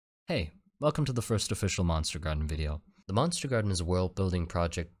Hey, welcome to the first official Monstergarden video. The Monstergarden is a world-building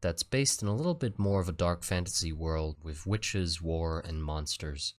project that's based in a little bit more of a dark fantasy world with witches, war, and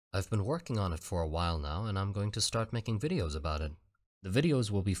monsters. I've been working on it for a while now, and I'm going to start making videos about it. The videos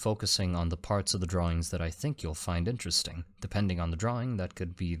will be focusing on the parts of the drawings that I think you'll find interesting. Depending on the drawing, that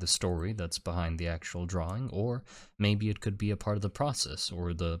could be the story that's behind the actual drawing, or maybe it could be a part of the process,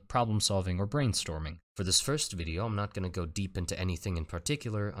 or the problem-solving or brainstorming. For this first video, I'm not going to go deep into anything in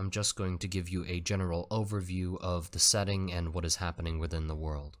particular, I'm just going to give you a general overview of the setting and what is happening within the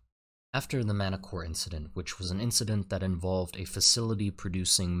world. After the Manticore incident, which was an incident that involved a facility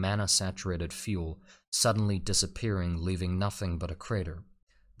producing mana-saturated fuel suddenly disappearing, leaving nothing but a crater.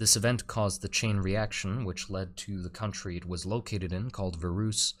 This event caused the chain reaction, which led to the country it was located in, called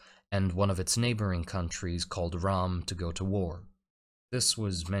Virus, and one of its neighboring countries, called Ram, to go to war. This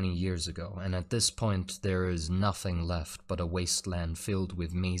was many years ago, and at this point there is nothing left but a wasteland filled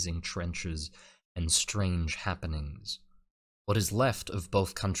with mazing trenches and strange happenings. What is left of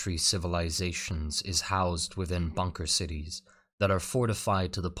both countries' civilizations is housed within bunker cities that are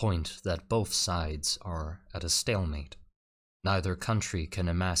fortified to the point that both sides are at a stalemate. Neither country can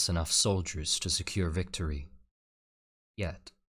amass enough soldiers to secure victory. Yet.